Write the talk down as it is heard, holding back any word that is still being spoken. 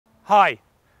Hi,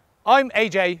 I'm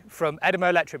AJ from EDEMO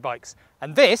Electric Bikes,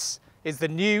 and this is the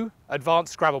new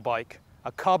advanced gravel bike,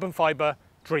 a carbon fibre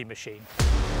dream machine.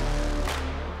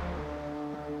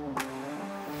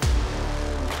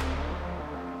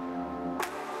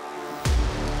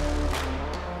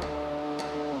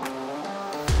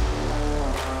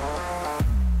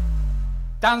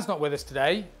 Dan's not with us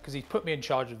today because he's put me in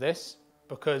charge of this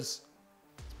because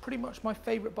it's pretty much my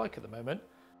favourite bike at the moment.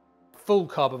 Full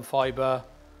carbon fibre,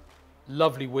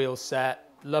 lovely wheel set,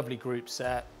 lovely group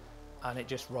set, and it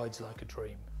just rides like a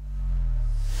dream.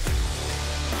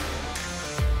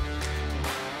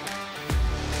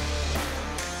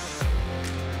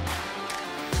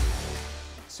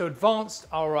 So Advanced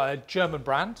are a German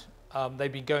brand.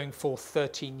 They've been going for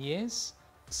 13 years.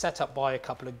 Set up by a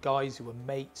couple of guys who were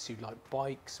mates who like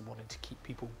bikes and wanted to keep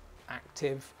people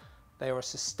active. They are a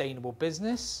sustainable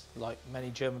business, like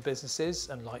many German businesses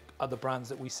and like other brands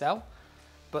that we sell.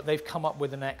 But they've come up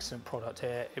with an excellent product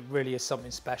here. It really is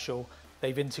something special.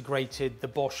 They've integrated the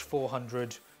Bosch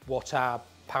 400 watt-hour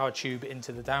power tube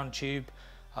into the down tube.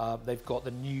 They've got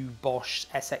the new Bosch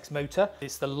SX motor.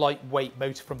 It's the lightweight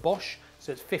motor from Bosch,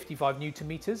 so it's 55 Newton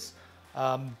meters.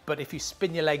 But if you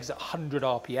spin your legs at 100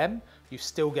 RPM, you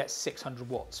still get 600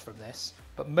 watts from this.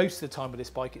 But most of the time with this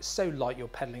bike, it's so light you're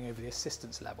pedaling over the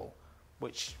assistance level,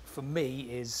 which for me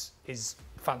is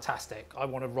fantastic. I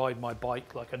want to ride my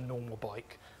bike like a normal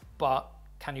bike, but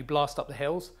can you blast up the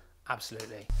hills?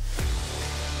 Absolutely.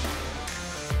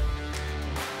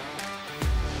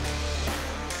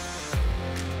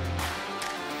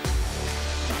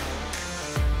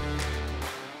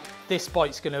 This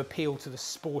bike's going to appeal to the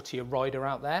sportier rider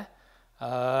out there.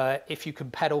 If you can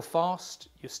pedal fast,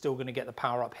 you're still going to get the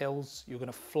power up hills. You're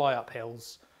going to fly up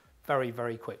hills very,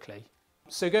 very quickly.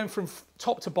 So going from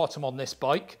top to bottom on this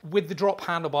bike, with the drop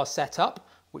handlebar setup,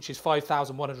 which is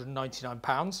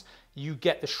 £5,199, you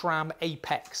get the SRAM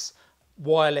Apex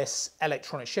wireless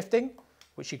electronic shifting,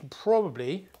 which you can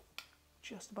probably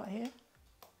just about hear.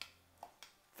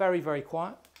 Very, very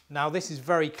quiet. Now this is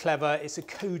very clever. It's a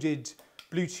coded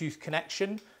Bluetooth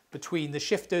connection between the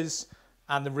shifters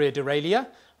and the rear derailleur.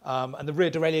 And the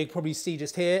rear derailleur, you can probably see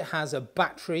just here, has a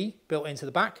battery built into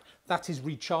the back. That is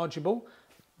rechargeable.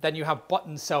 Then you have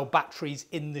button cell batteries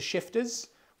in the shifters,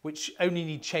 which only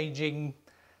need changing,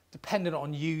 dependent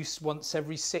on use, once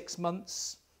every 6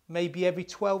 months, maybe every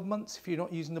 12 months if you're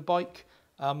not using the bike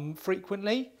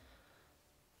frequently.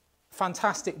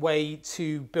 Fantastic way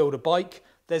to build a bike.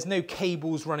 There's no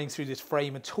cables running through this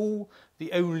frame at all.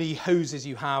 The only hoses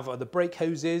you have are the brake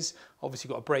hoses. Obviously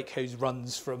you've got a brake hose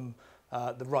runs from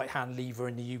the right-hand lever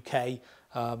in the UK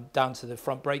down to the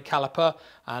front brake caliper,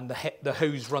 and the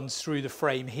hose runs through the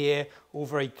frame here, all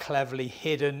very cleverly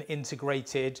hidden,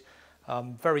 integrated,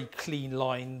 very clean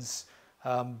lines,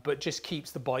 but just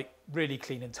keeps the bike really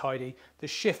clean and tidy. The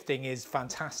shifting is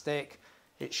fantastic.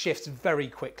 It shifts very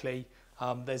quickly.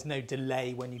 There's no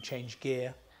delay when you change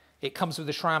gear. It comes with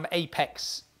the SRAM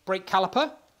Apex brake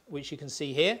caliper, which you can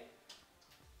see here.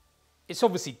 It's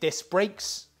obviously disc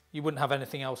brakes. You wouldn't have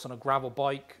anything else on a gravel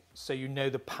bike, so you know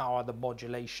the power, the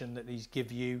modulation that these give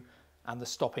you, and the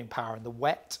stopping power in the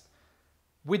wet.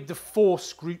 With the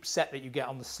force group set that you get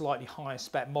on the slightly higher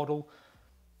spec model,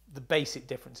 the basic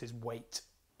difference is weight.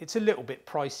 It's a little bit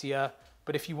pricier,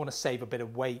 but if you want to save a bit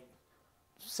of weight,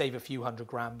 save a few 100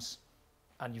 grams,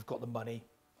 and you've got the money,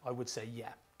 I would say,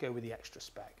 yeah, go with the extra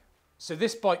spec. So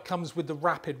this bike comes with the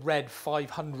Rapid Red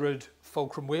 500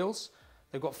 fulcrum wheels.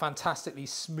 They've got fantastically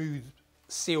smooth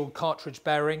sealed cartridge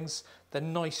bearings. They're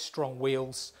nice strong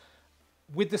wheels.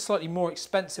 With the slightly more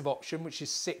expensive option, which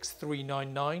is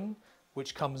 6,399,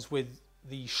 which comes with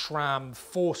the SRAM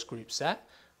force group set,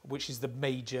 which is the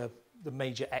major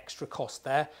extra cost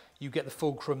there. You get the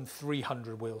Fulcrum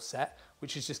 300 wheel set,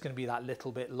 which is just going to be that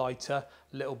little bit lighter,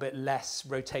 a little bit less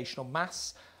rotational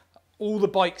mass. All the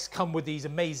bikes come with these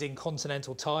amazing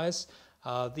Continental tyres.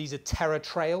 These are Terra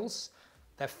Trails.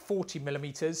 They're 40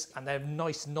 millimeters and they're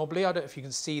nice knobbly. I don't know if you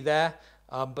can see there,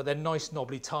 but they're nice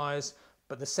knobbly tyres.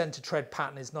 But the centre tread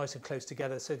pattern is nice and close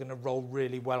together, so they're going to roll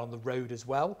really well on the road as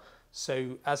well.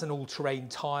 So as an all-terrain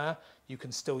tyre, you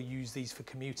can still use these for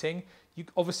commuting.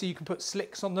 Obviously, you can put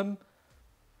slicks on them,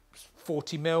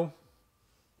 40 mil.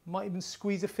 Might even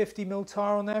squeeze a 50 mil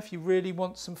tyre on there if you really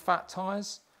want some fat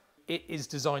tyres. It is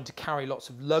designed to carry lots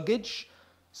of luggage,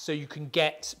 so you can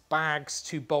get bags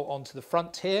to bolt onto the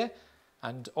front here.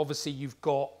 And obviously you've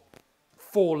got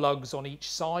 4 lugs on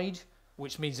each side,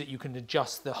 which means that you can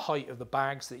adjust the height of the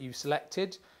bags that you've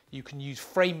selected. You can use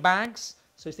frame bags.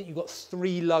 So I think you've got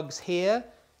 3 lugs here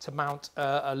to mount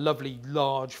a lovely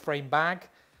large frame bag.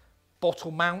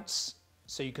 Bottle mounts,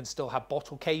 so you can still have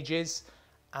bottle cages.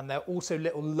 And there are also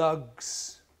little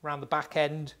lugs around the back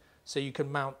end, so you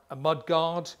can mount a mud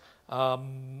guard.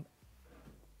 And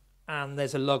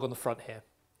there's a lug on the front here.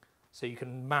 So you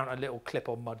can mount a little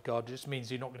clip-on mud guard. It just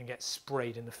means you're not going to get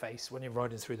sprayed in the face when you're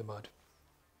riding through the mud.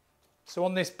 So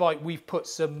on this bike, we've put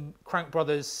some Crank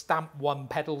Brothers Stamp 1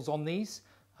 pedals on these.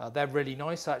 They're really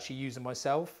nice. I actually use them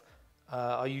myself.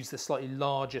 I use the slightly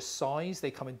larger size.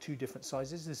 They come in 2 different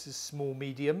sizes. This is small,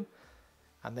 medium,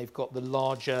 and they've got the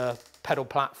larger pedal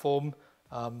platform,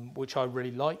 which I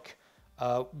really like.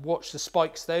 Watch the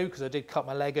spikes though, because I did cut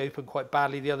my leg open quite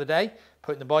badly the other day,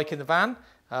 putting the bike in the van,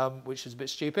 which is a bit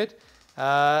stupid.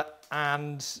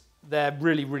 And they're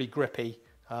really, really grippy.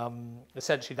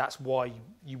 Essentially, that's why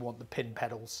you want the pin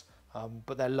pedals.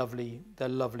 But they're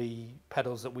lovely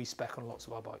pedals that we spec on lots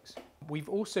of our bikes. We've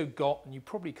also got, and you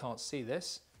probably can't see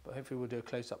this, but hopefully we'll do a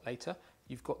close-up later,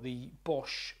 you've got the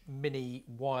Bosch Mini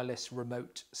wireless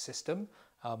remote system.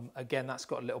 Again, that's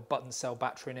got a little button cell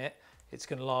battery in it. It's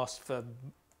going to last for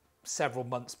several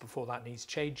months before that needs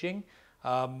changing.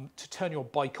 To turn your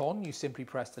bike on, you simply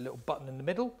press the little button in the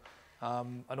middle,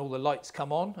 and all the lights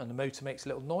come on and the motor makes a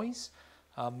little noise.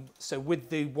 So with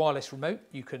the wireless remote,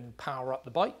 you can power up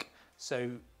the bike.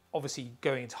 So obviously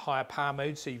going into higher power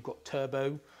mode, so you've got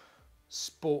turbo,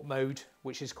 sport mode,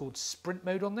 which is called sprint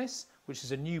mode on this, which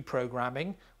is a new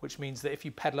programming, which means that if you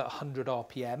pedal at 100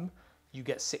 RPM, you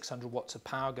get 600 watts of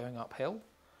power going uphill.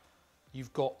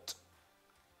 You've got,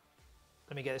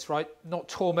 let me get this right, not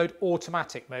tour mode,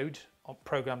 automatic mode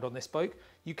programmed on this bike.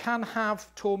 You can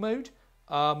have tour mode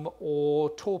or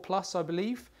tour plus, I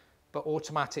believe, but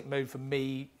automatic mode for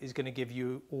me is going to give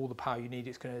you all the power you need.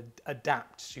 It's going to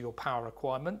adapt to your power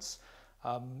requirements.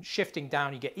 Shifting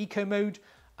down, you get eco mode,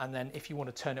 and then if you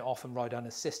want to turn it off and ride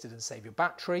unassisted and save your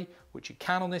battery, which you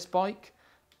can on this bike,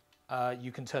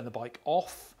 you can turn the bike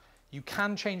off. You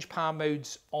can change power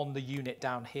modes on the unit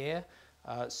down here.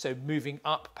 So moving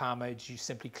up power modes, you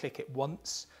simply click it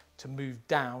once. To move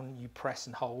down, you press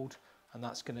and hold, and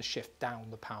that's going to shift down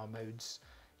the power modes.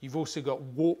 You've also got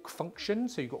walk function,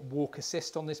 so you've got walk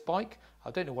assist on this bike. I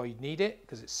don't know why you'd need it,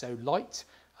 because it's so light.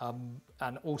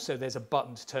 And also there's a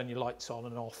button to turn your lights on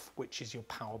and off, which is your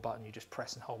power button. You just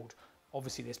press and hold.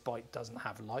 Obviously this bike doesn't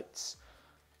have lights.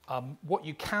 What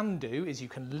you can do is you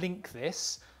can link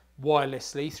this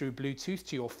wirelessly through Bluetooth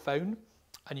to your phone,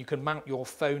 and you can mount your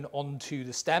phone onto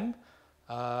the stem,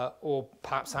 or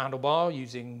perhaps a handlebar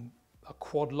using a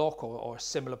quad lock or a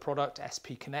similar product,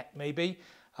 SP Connect maybe.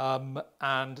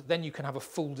 And then you can have a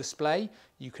full display.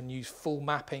 You can use full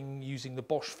mapping using the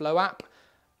Bosch Flow app,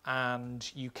 and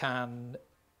you can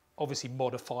obviously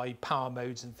modify power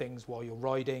modes and things while you're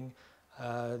riding.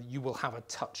 You will have a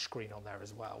touch screen on there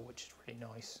as well, which is really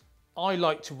nice. I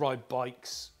like to ride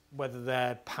bikes, whether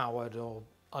they're powered or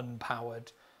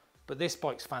unpowered, but this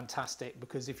bike's fantastic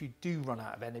because if you do run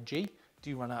out of energy,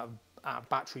 do run out of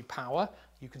battery power,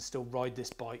 you can still ride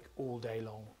this bike all day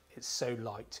long. It's so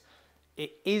light.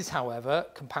 It is, however,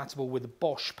 compatible with the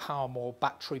Bosch PowerMore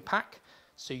battery pack.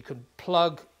 So you can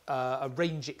plug a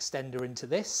range extender into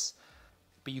this,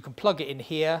 but you can plug it in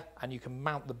here and you can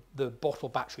mount the bottle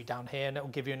battery down here, and it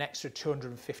will give you an extra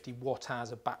 250 watt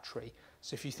hours of battery.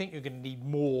 So if you think you're going to need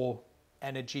more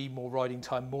energy, more riding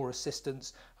time, more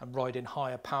assistance, and ride in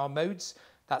higher power modes,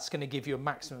 that's going to give you a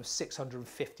maximum of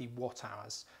 650 watt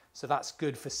hours. So that's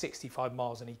good for 65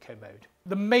 miles in eco mode.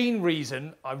 The main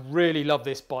reason I really love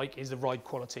this bike is the ride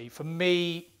quality. For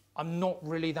me, I'm not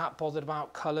really that bothered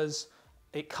about colours.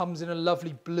 It comes in a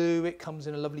lovely blue, it comes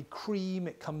in a lovely cream,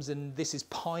 it comes in, this is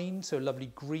pine, so a lovely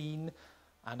green,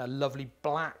 and a lovely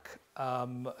black, a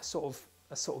sort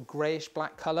of greyish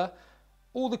black colour.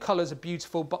 All the colours are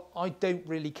beautiful, but I don't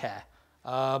really care.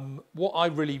 What I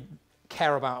really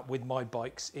care about with my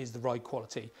bikes is the ride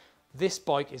quality. This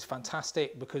bike is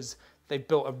fantastic because they've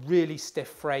built a really stiff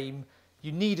frame.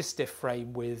 You need a stiff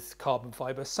frame with carbon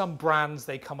fibre. Some brands,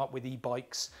 they come up with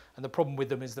e-bikes, and the problem with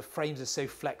them is the frames are so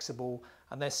flexible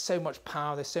and there's so much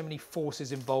power, there's so many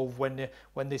forces involved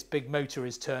when this big motor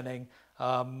is turning,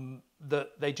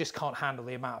 that they just can't handle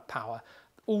the amount of power.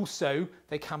 Also,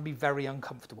 they can be very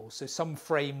uncomfortable. So some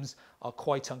frames are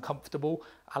quite uncomfortable.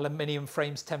 Aluminium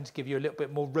frames tend to give you a little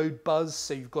bit more road buzz,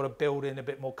 so you've got to build in a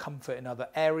bit more comfort in other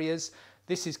areas.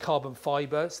 This is carbon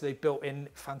fibre, so they've built in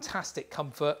fantastic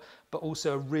comfort, but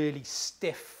also a really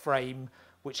stiff frame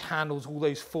which handles all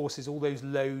those forces, all those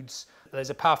loads. There's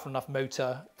a powerful enough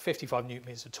motor, 55 newton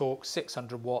meters of torque,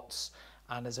 600 watts,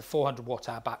 and there's a 400 watt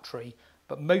hour battery.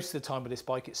 But most of the time with this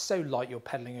bike, it's so light you're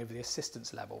pedaling over the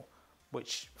assistance level,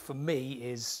 which for me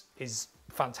is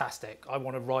fantastic. I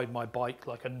want to ride my bike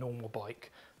like a normal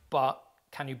bike, but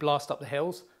can you blast up the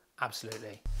hills?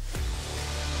 Absolutely.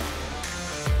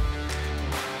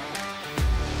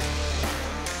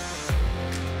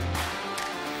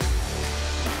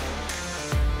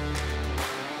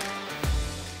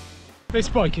 This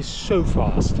bike is so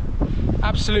fast,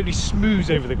 absolutely smooths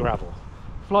over the gravel,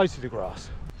 flies through the grass.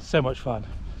 So much fun.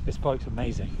 This bike's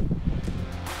amazing.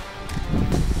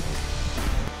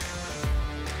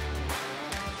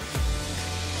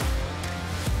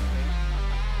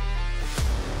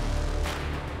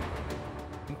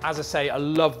 As I say, I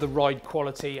love the ride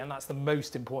quality, and that's the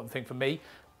most important thing for me.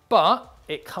 But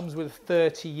it comes with a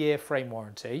 30-year frame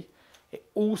warranty. It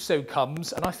also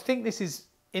comes, and I think this is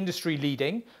industry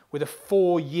leading, with a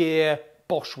 4-year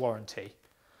Bosch warranty,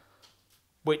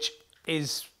 which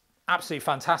is absolutely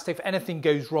fantastic. If anything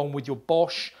goes wrong with your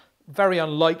Bosch, very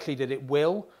unlikely that it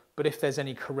will, but if there's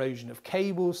any corrosion of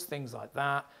cables, things like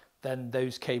that, then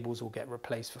those cables will get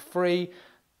replaced for free.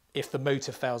 If the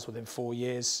motor fails within 4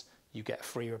 years, you get a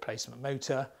free replacement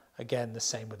motor. Again, the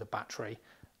same with the battery.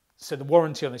 So the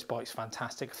warranty on this bike is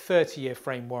fantastic. 30-year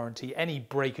frame warranty. Any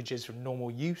breakages from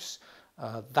normal use,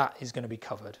 that is going to be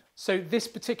covered. So this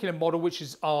particular model, which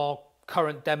is our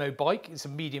current demo bike, it's a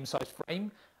medium-sized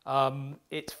frame.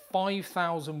 It's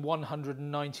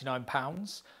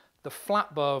 £5,199. The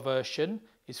flat bar version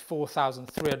is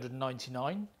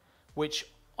 £4,399, which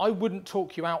I wouldn't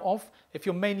talk you out of. If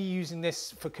you're mainly using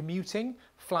this for commuting,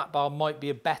 flat bar might be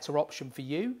a better option for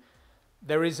you.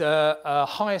 There is a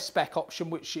higher spec option,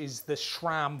 which is the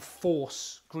SRAM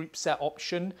Force group set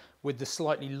option with the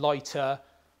slightly lighter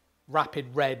rapid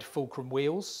red fulcrum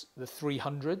wheels, the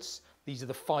 300s. These are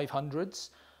the 500s.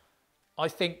 I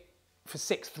think for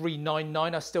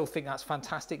 $6,399, I still think that's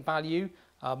fantastic value.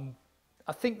 I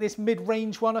think this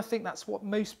mid-range one, I think that's what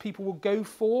most people will go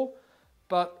for.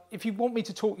 But if you want me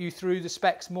to talk you through the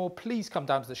specs more, please come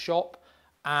down to the shop,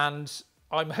 and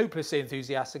I'm hopelessly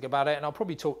enthusiastic about it, and I'll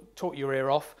probably talk your ear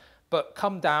off, but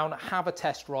come down, have a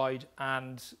test ride,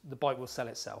 and the bike will sell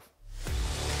itself.